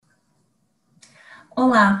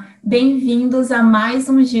Olá, bem-vindos a mais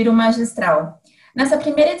um Giro Magistral. Nessa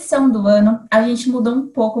primeira edição do ano, a gente mudou um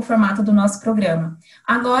pouco o formato do nosso programa.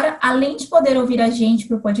 Agora, além de poder ouvir a gente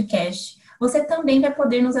por podcast, você também vai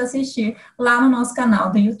poder nos assistir lá no nosso canal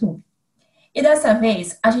do YouTube. E dessa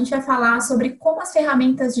vez, a gente vai falar sobre como as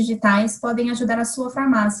ferramentas digitais podem ajudar a sua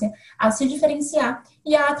farmácia a se diferenciar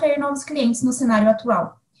e a atrair novos clientes no cenário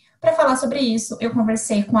atual. Para falar sobre isso, eu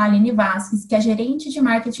conversei com a Aline Vazquez, que é gerente de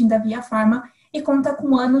marketing da Via Farma e conta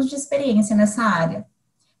com anos de experiência nessa área.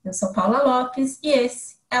 Eu sou Paula Lopes e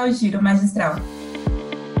esse é o Giro Magistral.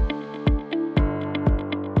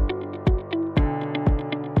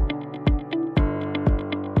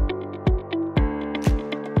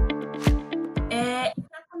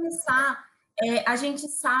 Para começar, a gente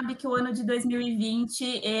sabe que o ano de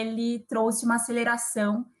 2020 ele trouxe uma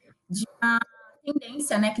aceleração de uma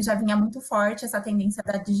tendência, né, que já vinha muito forte, essa tendência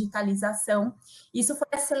da digitalização. Isso foi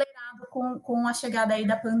acelerado com a chegada aí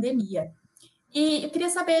da pandemia. E eu queria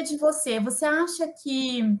saber de você, você acha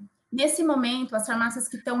que nesse momento as farmácias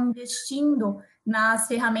que estão investindo nas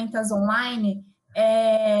ferramentas online,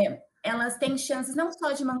 elas têm chances não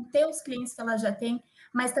só de manter os clientes que elas já têm,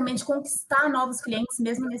 mas também de conquistar novos clientes,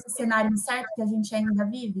 mesmo nesse cenário incerto que a gente ainda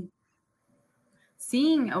vive?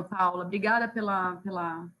 Sim, Paula, obrigada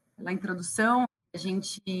pela introdução. A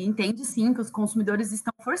gente entende, sim, que os consumidores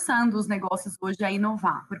estão forçando os negócios hoje a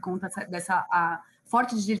inovar por conta dessa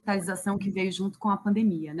forte digitalização que veio junto com a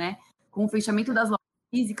pandemia, né? Com o fechamento das lojas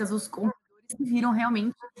físicas, os consumidores se viram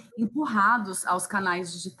realmente empurrados aos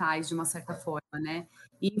canais digitais, de uma certa forma, né?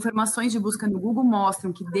 E informações de busca no Google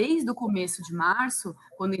mostram que desde o começo de março,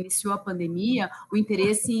 quando iniciou a pandemia, o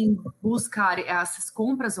interesse em buscar essas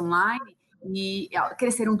compras online e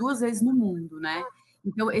cresceram 2 vezes no mundo, né?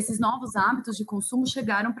 Então, esses novos hábitos de consumo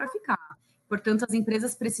chegaram para ficar. Portanto, as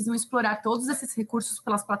empresas precisam explorar todos esses recursos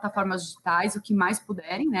pelas plataformas digitais, o que mais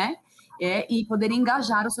puderem, né? E poderem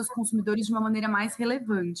engajar os seus consumidores de uma maneira mais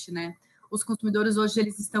relevante, né? Os consumidores hoje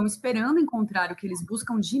eles estão esperando encontrar o que eles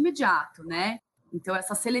buscam de imediato, né? Então,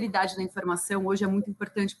 essa celeridade da informação hoje é muito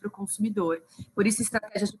importante para o consumidor. Por isso,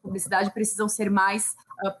 estratégias de publicidade precisam ser mais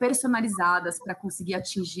personalizadas para conseguir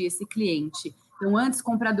atingir esse cliente. Então, antes,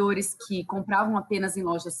 compradores que compravam apenas em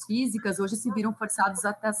lojas físicas, hoje se viram forçados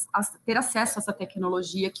a ter acesso a essa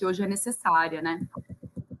tecnologia que hoje é necessária, né?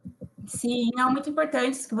 Sim, é muito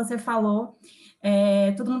importante isso que você falou.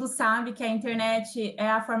 Todo mundo sabe que a internet é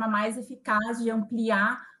a forma mais eficaz de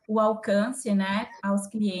ampliar o alcance, né, aos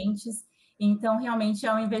clientes. Então, realmente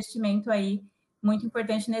é um investimento aí muito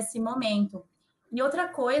importante nesse momento. E outra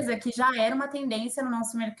coisa que já era uma tendência no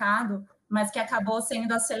nosso mercado, mas que acabou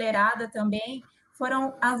sendo acelerada também,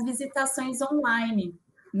 foram as visitações online,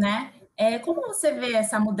 né? Como você vê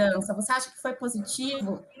essa mudança? Você acha que foi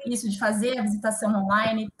positivo isso de fazer a visitação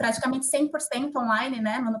online, praticamente 100% online,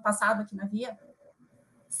 né, no ano passado aqui na Via?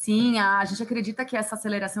 Sim, a gente acredita que essa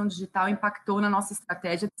aceleração digital impactou na nossa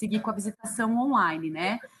estratégia de seguir com a visitação online,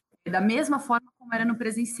 né? Da mesma forma como era no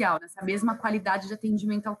presencial, nessa mesma qualidade de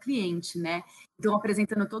atendimento ao cliente, né? Então,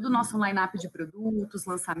 apresentando todo o nosso line-up de produtos,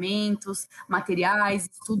 lançamentos, materiais,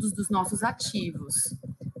 estudos dos nossos ativos.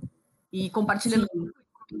 E compartilhando Sim.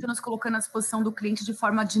 nos colocando à disposição do cliente de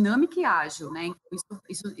forma dinâmica e ágil, né? Então,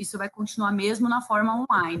 isso vai continuar mesmo na forma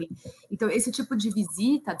online. Então, esse tipo de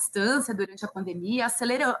visita à distância durante a pandemia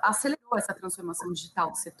acelerou essa transformação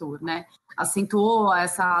digital do setor, né? Acentuou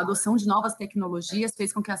essa adoção de novas tecnologias,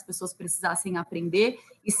 fez com que as pessoas precisassem aprender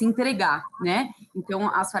e se entregar, né? Então,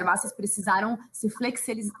 as farmácias precisaram se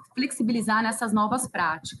flexibilizar nessas novas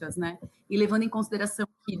práticas, né? E levando em consideração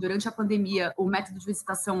que, durante a pandemia, o método de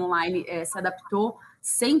visitação online se adaptou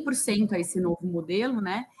 100% a esse novo modelo,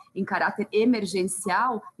 né? Em caráter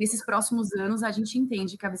emergencial, nesses próximos anos, a gente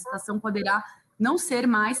entende que a visitação poderá não ser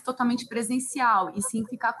mais totalmente presencial, e sim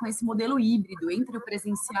ficar com esse modelo híbrido entre o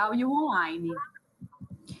presencial e o online.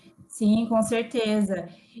 Sim, com certeza.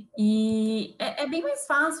 E é bem mais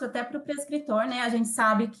fácil até para o prescritor, né? A gente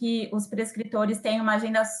sabe que os prescritores têm uma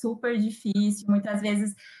agenda super difícil, muitas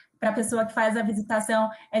vezes para a pessoa que faz a visitação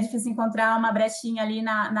é difícil encontrar uma brechinha ali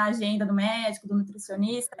na agenda do médico, do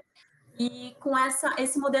nutricionista. E com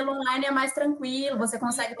esse modelo online é mais tranquilo, você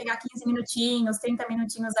consegue pegar 15 minutinhos, 30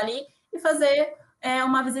 minutinhos ali e fazer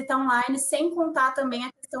uma visita online, sem contar também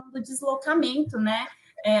a questão do deslocamento, né?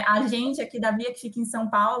 A gente aqui da Via, que fica em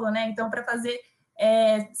São Paulo, né? Então, para fazer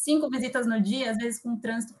 5 visitas no dia, às vezes com o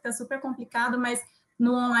trânsito fica super complicado, mas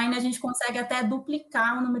no online a gente consegue até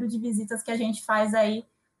duplicar o número de visitas que a gente faz aí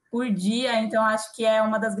por dia, então acho que é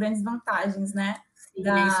uma das grandes vantagens, né? Sim,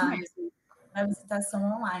 é isso mesmo. Da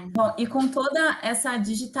visitação online. Bom, e com toda essa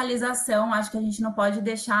digitalização, acho que a gente não pode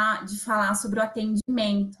deixar de falar sobre o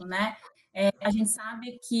atendimento, né? A gente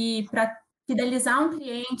sabe que para fidelizar um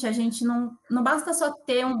cliente, a gente não basta só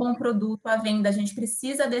ter um bom produto à venda, a gente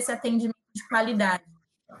precisa desse atendimento de qualidade.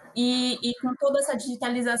 E com toda essa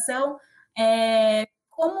digitalização,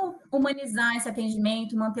 como humanizar esse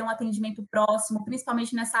atendimento, manter um atendimento próximo,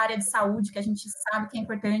 principalmente nessa área de saúde, que a gente sabe que é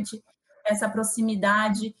importante essa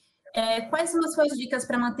proximidade. Quais são as suas dicas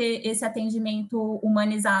para manter esse atendimento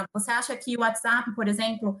humanizado? Você acha que o WhatsApp, por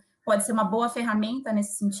exemplo, pode ser uma boa ferramenta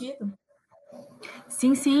nesse sentido?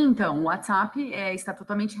 Sim, sim, então, o WhatsApp está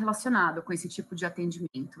totalmente relacionado com esse tipo de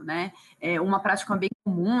atendimento, né? Uma prática bem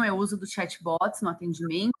comum é o uso do chatbots no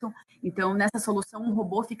atendimento. Então, nessa solução, o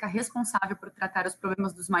robô fica responsável por tratar os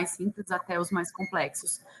problemas dos mais simples até os mais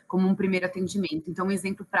complexos, como um primeiro atendimento. Então, um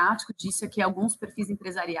exemplo prático disso é que alguns perfis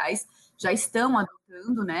empresariais já estão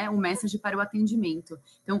adotando, né, o message para o atendimento.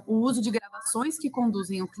 Então, o uso de gravações que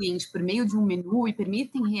conduzem o cliente por meio de um menu e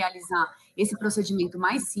permitem realizar esse procedimento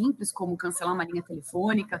mais simples, como cancelar uma linha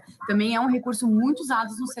telefônica, também é um recurso muito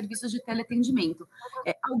usado nos serviços de teleatendimento.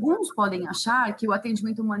 Alguns podem achar que o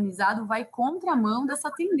atendimento humanizado vai contramão dessa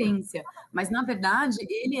tendência, mas, na verdade,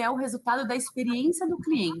 ele é o resultado da experiência do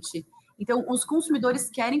cliente. Então, os consumidores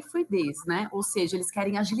querem fluidez, né? Ou seja, eles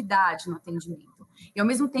querem agilidade no atendimento. E, ao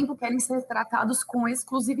mesmo tempo, querem ser tratados com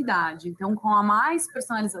exclusividade. Então, com a mais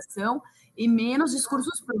personalização e menos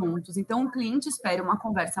discursos prontos. Então, o cliente espera uma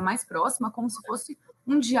conversa mais próxima, como se fosse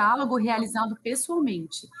um diálogo realizado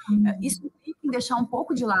pessoalmente. Isso implica em deixar um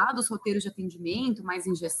pouco de lado os roteiros de atendimento mais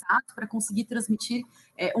engessados para conseguir transmitir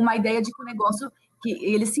uma ideia de que o negócio que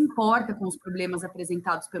ele se importa com os problemas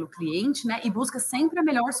apresentados pelo cliente, né, e busca sempre a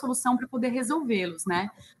melhor solução para poder resolvê-los,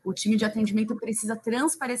 né? O time de atendimento precisa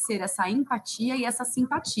transparecer essa empatia e essa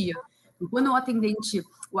simpatia. E quando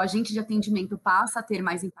o agente de atendimento passa a ter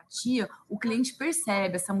mais empatia, o cliente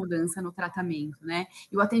percebe essa mudança no tratamento, né?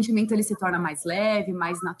 E o atendimento ele se torna mais leve,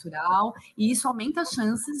 mais natural, e isso aumenta as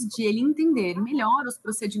chances de ele entender melhor os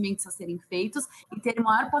procedimentos a serem feitos e ter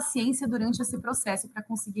maior paciência durante esse processo para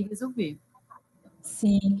conseguir resolver.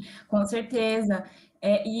 Sim, com certeza.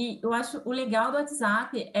 E eu acho o legal do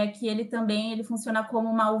WhatsApp é que ele funciona como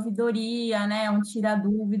uma ouvidoria, né, um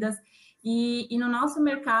tira-dúvidas, e no nosso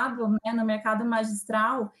mercado, né, no mercado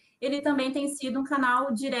magistral, ele também tem sido um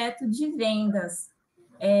canal direto de vendas.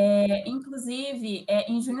 Inclusive,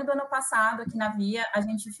 em junho do ano passado, aqui na Via, a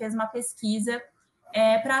gente fez uma pesquisa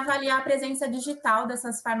para avaliar a presença digital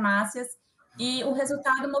dessas farmácias, e o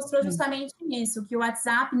resultado mostrou justamente isso, que o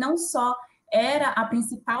WhatsApp não só era a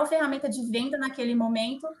principal ferramenta de venda naquele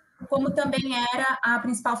momento, como também era a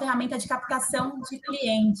principal ferramenta de captação de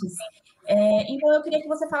clientes. Então, eu queria que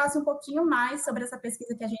você falasse um pouquinho mais sobre essa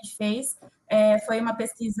pesquisa que a gente fez. Foi uma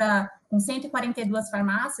pesquisa com 142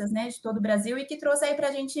 farmácias, né, de todo o Brasil, e que trouxe aí para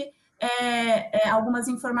a gente algumas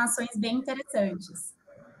informações bem interessantes.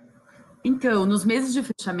 Então, nos meses de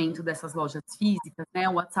fechamento dessas lojas físicas, né,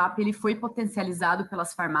 o WhatsApp ele foi potencializado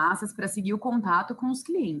pelas farmácias para seguir o contato com os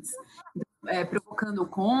clientes, provocando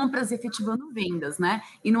compras e efetivando vendas, né?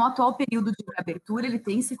 E no atual período de abertura, ele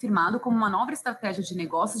tem se firmado como uma nova estratégia de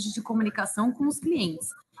negócios e de comunicação com os clientes.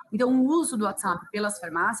 Então, o uso do WhatsApp pelas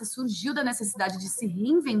farmácias surgiu da necessidade de se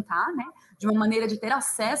reinventar, né, de uma maneira de ter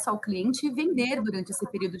acesso ao cliente e vender durante esse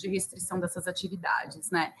período de restrição dessas atividades,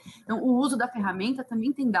 né? Então, o uso da ferramenta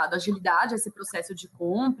também tem dado agilidade a esse processo de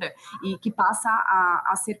compra e que passa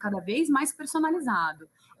a ser cada vez mais personalizado,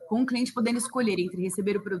 com o cliente podendo escolher entre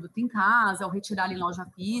receber o produto em casa ou retirá-lo em loja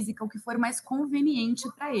física, o que for mais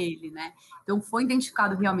conveniente para ele, né? Então, foi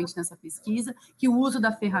identificado realmente nessa pesquisa que o uso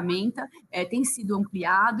da ferramenta tem sido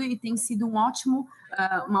ampliado e tem sido uma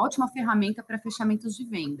ótima ferramenta para fechamentos de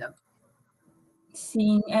venda.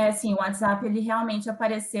 Sim, sim, o WhatsApp ele realmente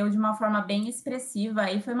apareceu de uma forma bem expressiva.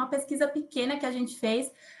 Aí foi uma pesquisa pequena que a gente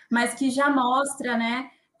fez, mas que já mostra,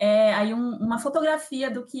 né, aí uma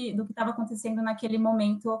fotografia do que estava acontecendo naquele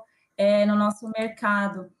momento no nosso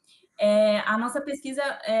mercado. A nossa pesquisa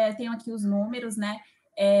tem aqui os números, né?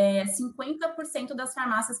 50% das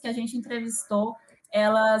farmácias que a gente entrevistou,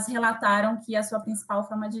 elas relataram que a sua principal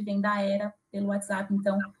forma de venda era pelo WhatsApp.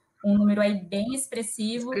 Então, um número aí bem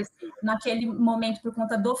expressivo. Naquele momento, por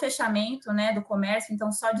conta do fechamento, né, do comércio,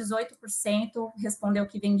 então só 18% respondeu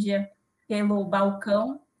que vendia pelo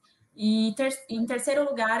balcão. E em terceiro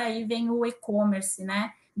lugar, aí vem o e-commerce,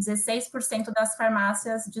 né? 16% das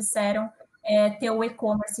farmácias disseram ter o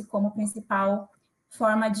e-commerce como principal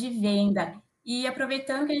forma de venda. E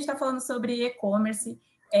aproveitando que a gente está falando sobre e-commerce,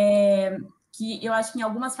 que eu acho que em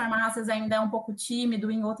algumas farmácias ainda é um pouco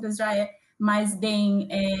tímido, em outras já é mais bem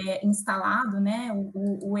instalado, né,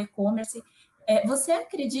 o e-commerce. Você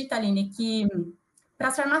acredita, Aline, que para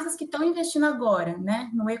as farmácias que estão investindo agora, né,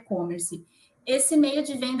 no e-commerce, esse meio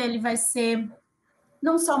de venda ele vai ser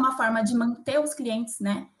não só uma forma de manter os clientes,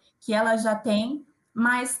 né, que ela já tem,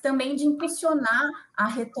 mas também de impulsionar a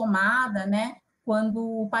retomada, né, quando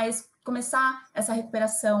o país começar essa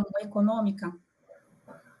recuperação econômica.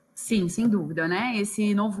 Sim, sem dúvida, né?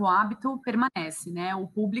 Esse novo hábito permanece, né? O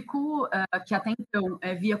público que até então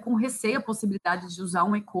via com receio a possibilidade de usar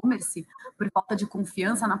um e-commerce por falta de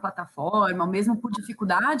confiança na plataforma, ou mesmo por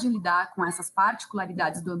dificuldade em lidar com essas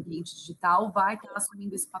particularidades do ambiente digital, vai estar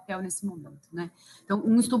assumindo esse papel nesse momento, né? Então,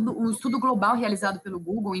 um estudo global realizado pelo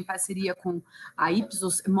Google em parceria com a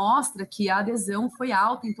Ipsos mostra que a adesão foi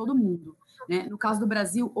alta em todo o mundo. Né? No caso do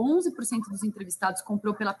Brasil, 11% dos entrevistados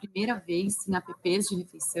comprou pela primeira vez em apps de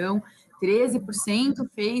refeição, 13%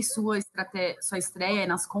 fez sua estreia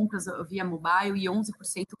nas compras via mobile e 11%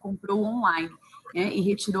 comprou online, né? E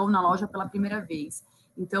retirou na loja pela primeira vez.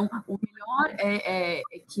 Então, o melhor é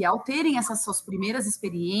que, ao terem essas suas primeiras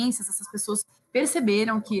experiências, essas pessoas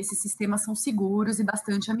perceberam que esses sistemas são seguros e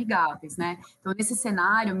bastante amigáveis, né? Então, nesse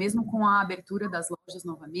cenário, mesmo com a abertura das lojas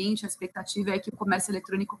novamente, a expectativa é que o comércio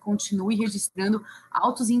eletrônico continue registrando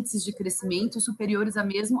altos índices de crescimento superiores a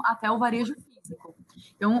mesmo até o varejo físico.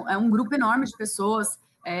 Então, é um grupo enorme de pessoas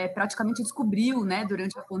praticamente descobriu, né,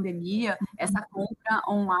 durante a pandemia, essa compra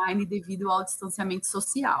online devido ao distanciamento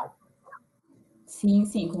social. Sim,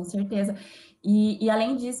 sim, com certeza. E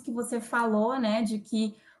além disso que você falou, né, de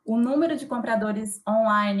que o número de compradores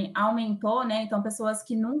online aumentou, né? Então, pessoas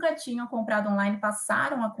que nunca tinham comprado online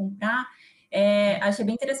passaram a comprar. Achei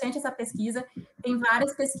bem interessante essa pesquisa. Tem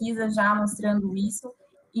várias pesquisas já mostrando isso.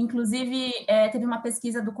 Inclusive, teve uma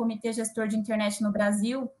pesquisa do Comitê Gestor de Internet no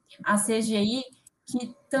Brasil, a CGI,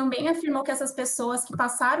 que também afirmou que essas pessoas que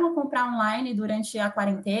passaram a comprar online durante a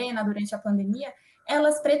quarentena, durante a pandemia,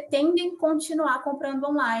 elas pretendem continuar comprando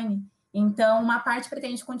online. Então, uma parte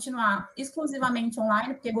pretende continuar exclusivamente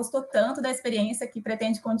online, porque gostou tanto da experiência que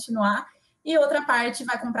pretende continuar, e outra parte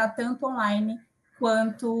vai comprar tanto online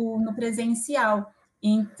quanto no presencial.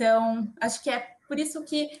 Então, acho que é por isso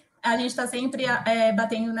que a gente está sempre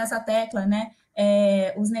batendo nessa tecla, né?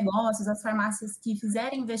 Os negócios, as farmácias que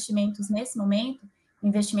fizerem investimentos nesse momento,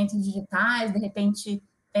 investimentos digitais, de repente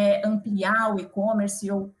ampliar o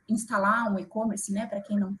e-commerce ou instalar um e-commerce, né, para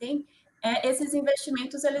quem não tem, esses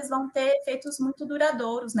investimentos eles vão ter efeitos muito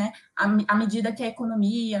duradouros, né, à medida que a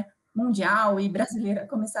economia mundial e brasileira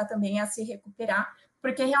começar também a se recuperar,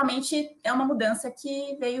 porque realmente é uma mudança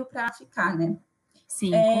que veio para ficar, né?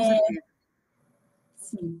 Sim, com certeza.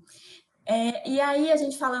 Sim. E aí, a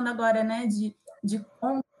gente falando agora, né, de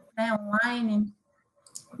compra, né, online,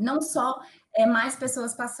 não só mais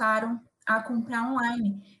pessoas passaram a comprar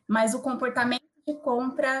online, mas o comportamento de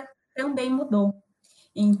compra também mudou.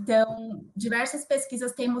 Então, diversas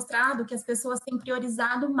pesquisas têm mostrado que as pessoas têm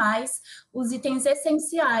priorizado mais os itens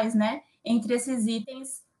essenciais, né? Entre esses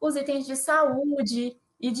itens, os itens de saúde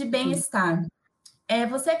e de bem-estar.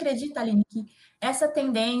 Você acredita, Aline, que essa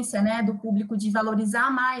tendência, né, do público de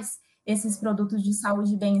valorizar mais esses produtos de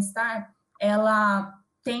saúde e bem-estar, ela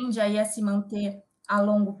tende aí a se manter a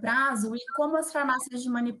longo prazo? E como as farmácias de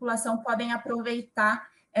manipulação podem aproveitar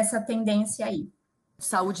essa tendência aí?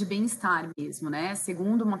 Saúde e bem-estar mesmo, né?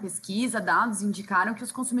 Segundo uma pesquisa, dados indicaram que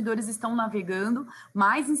os consumidores estão navegando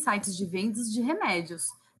mais em sites de vendas de remédios,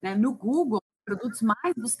 né? No Google, os produtos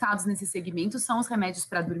mais buscados nesse segmento são os remédios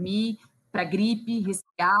para dormir, para gripe,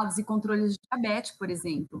 resfriados e controles de diabetes, por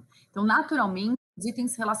exemplo. Então, naturalmente, os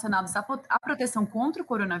itens relacionados à proteção contra o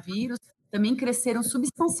coronavírus também cresceram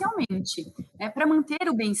substancialmente. Para manter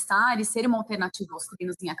o bem-estar e ser uma alternativa aos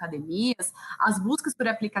treinos em academias, as buscas por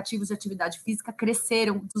aplicativos de atividade física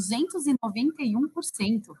cresceram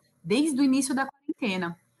 291% desde o início da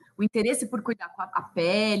quarentena. O interesse por cuidar com a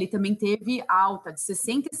pele também teve alta de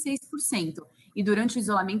 66%. E durante o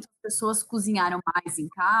isolamento, as pessoas cozinharam mais em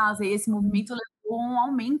casa, e esse movimento levou a um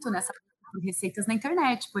aumento nessa receitas na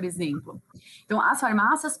internet, por exemplo. Então, as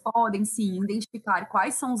farmácias podem, sim, identificar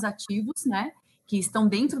quais são os ativos, né, que estão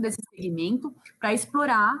dentro desse segmento, para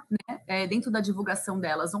explorar, né, dentro da divulgação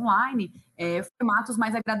delas online, formatos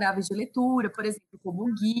mais agradáveis de leitura, por exemplo,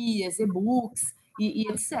 como guias, e-books e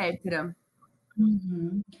etc.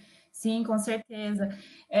 Uhum. Sim, com certeza.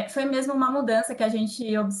 Foi mesmo uma mudança que a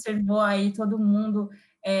gente observou aí, todo mundo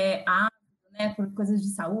ávido, né, por coisas de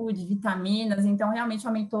saúde, vitaminas, então realmente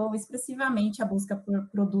aumentou expressivamente a busca por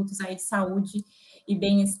produtos aí de saúde e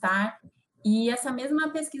bem-estar. E essa mesma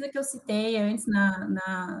pesquisa que eu citei antes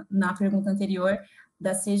na pergunta anterior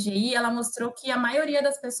da CGI, ela mostrou que a maioria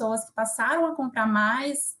das pessoas que passaram a comprar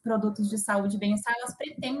mais produtos de saúde e bem-estar, elas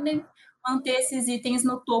pretendem manter esses itens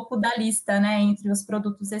no topo da lista, né, entre os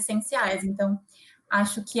produtos essenciais. Então,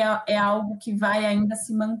 acho que é algo que vai ainda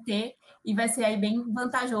se manter e vai ser aí bem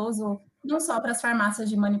vantajoso, não só para as farmácias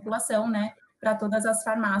de manipulação, né, para todas as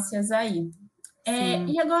farmácias aí.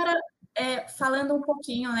 E agora, falando um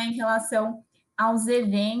pouquinho, né, em relação aos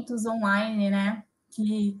eventos online, né,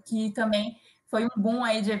 que também foi um boom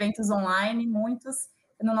aí de eventos online, muitos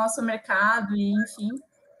no nosso mercado, e enfim,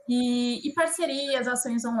 e parcerias,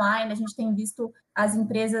 ações online, a gente tem visto as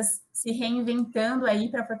empresas se reinventando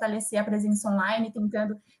aí para fortalecer a presença online,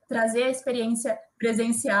 tentando trazer a experiência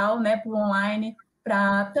presencial, né, para o online,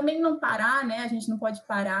 para também não parar, né, a gente não pode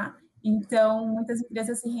parar, então muitas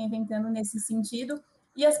empresas se reinventando nesse sentido,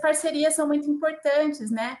 e as parcerias são muito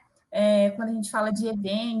importantes, né, quando a gente fala de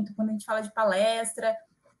evento, quando a gente fala de palestra,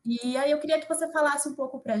 e aí eu queria que você falasse um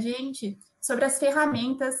pouco para a gente sobre as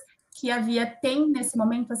ferramentas que a Via tem nesse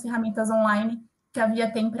momento, as ferramentas online que a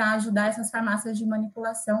Via tem para ajudar essas farmácias de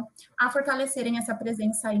manipulação a fortalecerem essa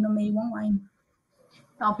presença aí no meio online.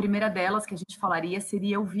 Então, a primeira delas que a gente falaria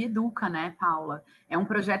seria o Via Educa, né, Paula? É um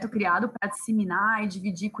projeto criado para disseminar e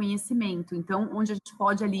dividir conhecimento. Então, onde a gente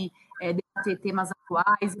pode ali debater temas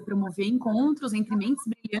atuais e promover encontros entre mentes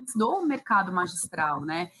brilhantes do mercado magistral,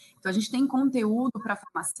 né? Então, a gente tem conteúdo para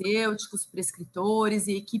farmacêuticos, prescritores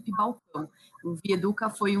e equipe balcão. O Via Educa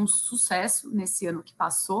foi um sucesso nesse ano que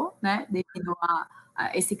passou, né, devido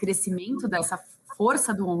a esse crescimento dessa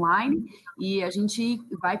força do online, e a gente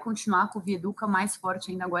vai continuar com o Via Educa mais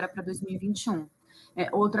forte ainda agora para 2021.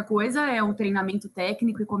 Outra coisa é o treinamento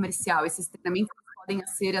técnico e comercial. Esses treinamentos podem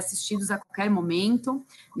ser assistidos a qualquer momento,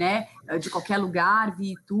 né, de qualquer lugar,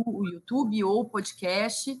 via YouTube ou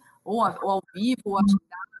podcast, ou ao vivo, ou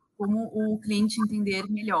como o cliente entender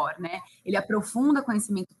melhor, né? Ele aprofunda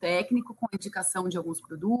conhecimento técnico com indicação de alguns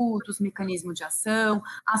produtos, mecanismo de ação,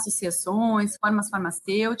 associações, formas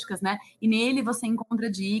farmacêuticas, né? E nele você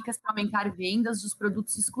encontra dicas para aumentar vendas dos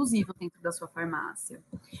produtos exclusivos dentro da sua farmácia.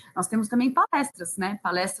 Nós temos também palestras, né?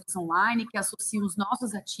 Palestras online que associam os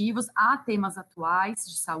nossos ativos a temas atuais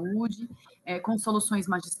de saúde, com soluções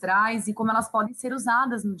magistrais e como elas podem ser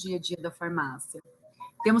usadas no dia a dia da farmácia.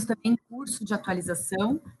 Temos também curso de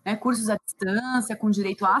atualização, né, cursos à distância, com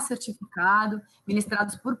direito a certificado,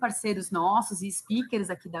 ministrados por parceiros nossos e speakers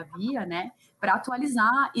aqui da Via, né, para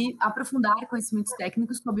atualizar e aprofundar conhecimentos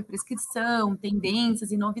técnicos sobre prescrição,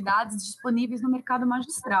 tendências e novidades disponíveis no mercado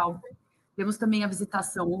magistral. Temos também a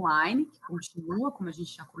visitação online, que continua, como a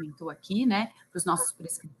gente já comentou aqui, né, para os nossos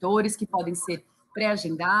prescritores, que podem ser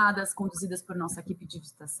pré-agendadas, conduzidas por nossa equipe de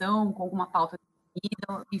visitação, com alguma pauta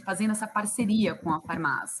e fazendo essa parceria com a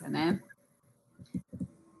farmácia, né?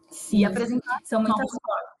 Sim, e apresentar são muitas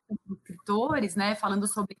escritores, né, falando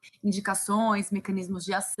sobre indicações, mecanismos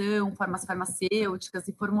de ação, formas farmacêuticas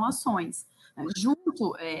e formulações.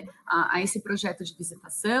 Junto a esse projeto de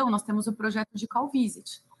visitação, nós temos o projeto de call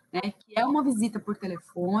visit, né, que é uma visita por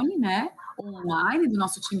telefone, né, online, do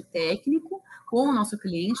nosso time técnico, com o nosso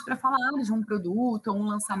cliente, para falar de um produto ou um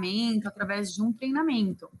lançamento através de um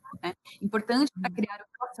treinamento, né? Importante para criar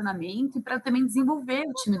o relacionamento e para também desenvolver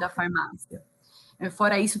o time da farmácia.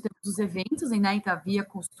 Fora isso, temos os eventos, né? Então, a Via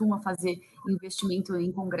costuma fazer investimento em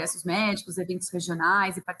congressos médicos, eventos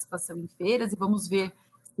regionais e participação em feiras, e vamos ver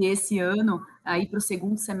se esse ano, aí para o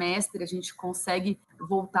segundo semestre, a gente consegue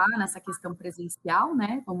voltar nessa questão presencial,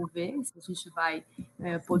 né? Vamos ver se a gente vai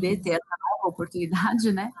poder ter essa nova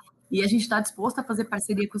oportunidade, né? E a gente está disposto a fazer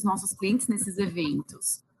parceria com os nossos clientes nesses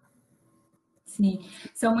eventos. Sim,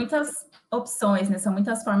 são muitas opções, né? São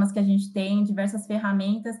muitas formas que a gente tem, diversas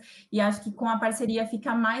ferramentas, e acho que com a parceria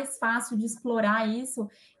fica mais fácil de explorar isso,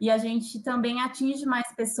 e a gente também atinge mais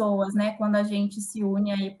pessoas, né? Quando a gente se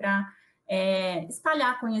une aí para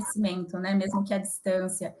espalhar conhecimento, né? Mesmo que à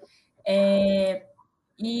distância.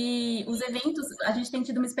 E os eventos, a gente tem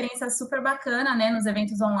tido uma experiência super bacana, né? Nos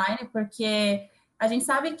eventos online, porque a gente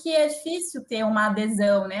sabe que é difícil ter uma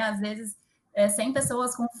adesão, né? Às vezes 100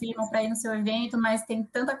 pessoas confirmam para ir no seu evento, mas tem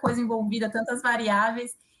tanta coisa envolvida, tantas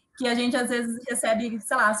variáveis, que a gente às vezes recebe,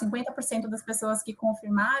 sei lá, 50% das pessoas que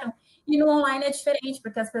confirmaram, e no online é diferente,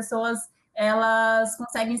 porque as pessoas elas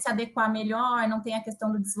conseguem se adequar melhor, não tem a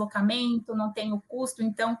questão do deslocamento, não tem o custo,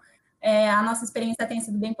 então a nossa experiência tem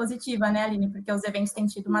sido bem positiva, né, Aline? Porque os eventos têm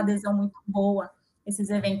tido uma adesão muito boa, esses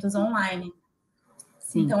eventos online.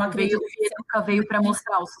 Sim, então, acredito que veio para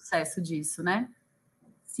mostrar o sucesso disso, né?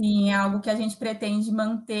 Sim, é algo que a gente pretende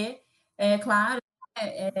manter, claro,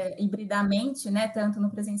 hibridamente, né, tanto no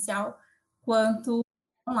presencial quanto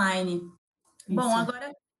online. Isso. Bom,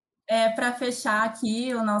 agora, para fechar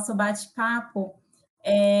aqui o nosso bate-papo,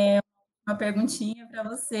 uma perguntinha para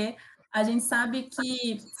você. A gente sabe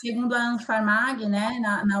que, segundo a Anfarmag, né,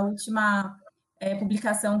 na última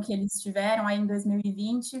publicação que eles tiveram aí em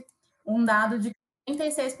 2020, um dado de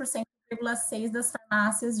 36% 99,6% das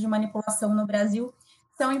farmácias de manipulação no Brasil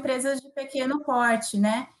são empresas de pequeno porte,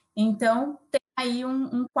 né? Então, tem aí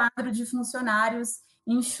um quadro de funcionários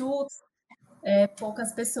enxutos,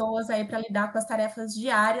 poucas pessoas aí para lidar com as tarefas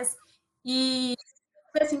diárias. E,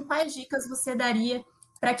 assim, quais dicas você daria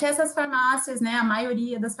para que essas farmácias, né, a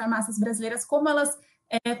maioria das farmácias brasileiras, como elas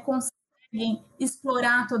conseguem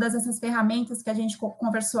explorar todas essas ferramentas que a gente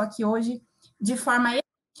conversou aqui hoje de forma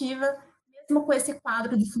efetiva, mesmo com esse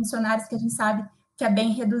quadro de funcionários que a gente sabe que é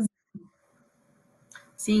bem reduzido?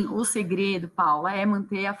 Sim, o segredo, Paula, é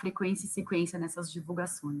manter a frequência e sequência nessas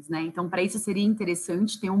divulgações, né? Então, para isso seria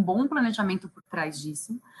interessante ter um bom planejamento por trás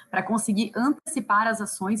disso, para conseguir antecipar as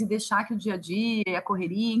ações e deixar que o dia a dia e a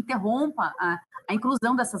correria interrompa a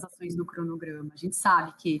inclusão dessas ações no cronograma. A gente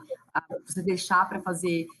sabe que você deixar para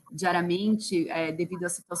fazer diariamente, devido a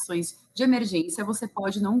situações de emergência, você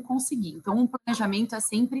pode não conseguir. Então, um planejamento é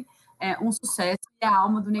sempre um sucesso e a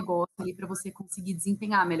alma do negócio ali para você conseguir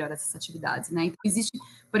desempenhar melhor essas atividades, né? Então, existe,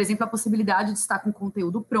 por exemplo, a possibilidade de estar com o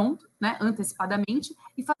conteúdo pronto, né, antecipadamente,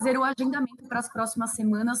 e fazer o agendamento para as próximas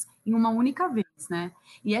semanas em uma única vez, né?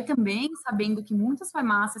 E é também sabendo que muitas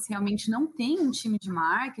farmácias realmente não têm um time de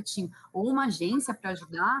marketing ou uma agência para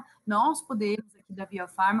ajudar, nós podemos aqui da Via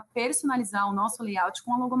Farma personalizar o nosso layout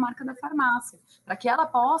com a logomarca da farmácia, para que ela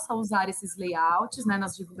possa usar esses layouts, né,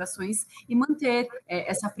 nas divulgações e manter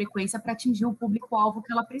essa frequência para atingir o público-alvo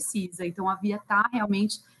que ela precisa. Então, a Via está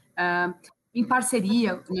realmente em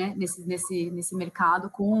parceria, né, nesse mercado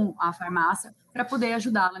com a farmácia para poder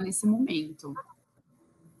ajudá-la nesse momento.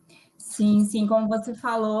 Sim, sim, como você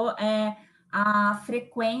falou, a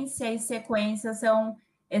frequência e sequência são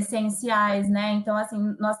essenciais, né? Então,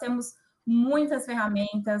 assim, nós temos muitas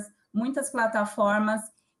ferramentas, muitas plataformas,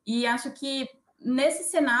 e acho que nesse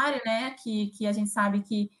cenário, né, que a gente sabe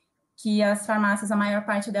que as farmácias, a maior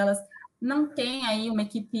parte delas, não tem aí uma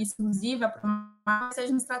equipe exclusiva, para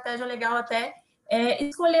seja uma estratégia legal até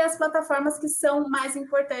escolher as plataformas que são mais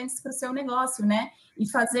importantes para o seu negócio, né? E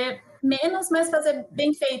fazer menos, mas fazer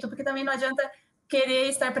bem feito, porque também não adianta querer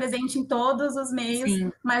estar presente em todos os meios,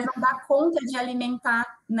 sim, mas não dá conta de alimentar,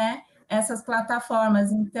 né, essas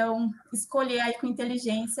plataformas. Então, escolher aí com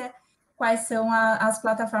inteligência quais são as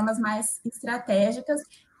plataformas mais estratégicas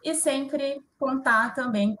e sempre contar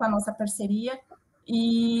também com a nossa parceria.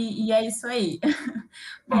 E é isso aí.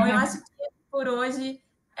 Bom, eu acho que por hoje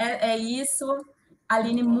é isso.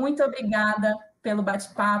 Aline, muito obrigada pelo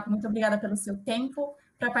bate-papo, muito obrigada pelo seu tempo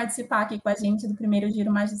para participar aqui com a gente do primeiro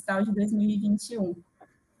Giro Magistral de 2021.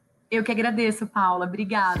 Eu que agradeço, Paula.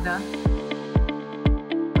 Obrigada.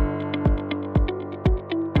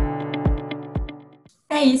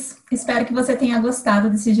 É isso. Espero que você tenha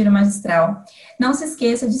gostado desse Giro Magistral. Não se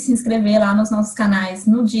esqueça de se inscrever lá nos nossos canais,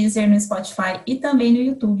 no Deezer, no Spotify e também no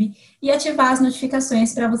YouTube, e ativar as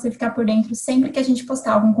notificações para você ficar por dentro sempre que a gente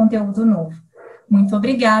postar algum conteúdo novo. Muito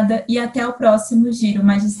obrigada e até o próximo Giro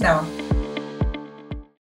Magistral.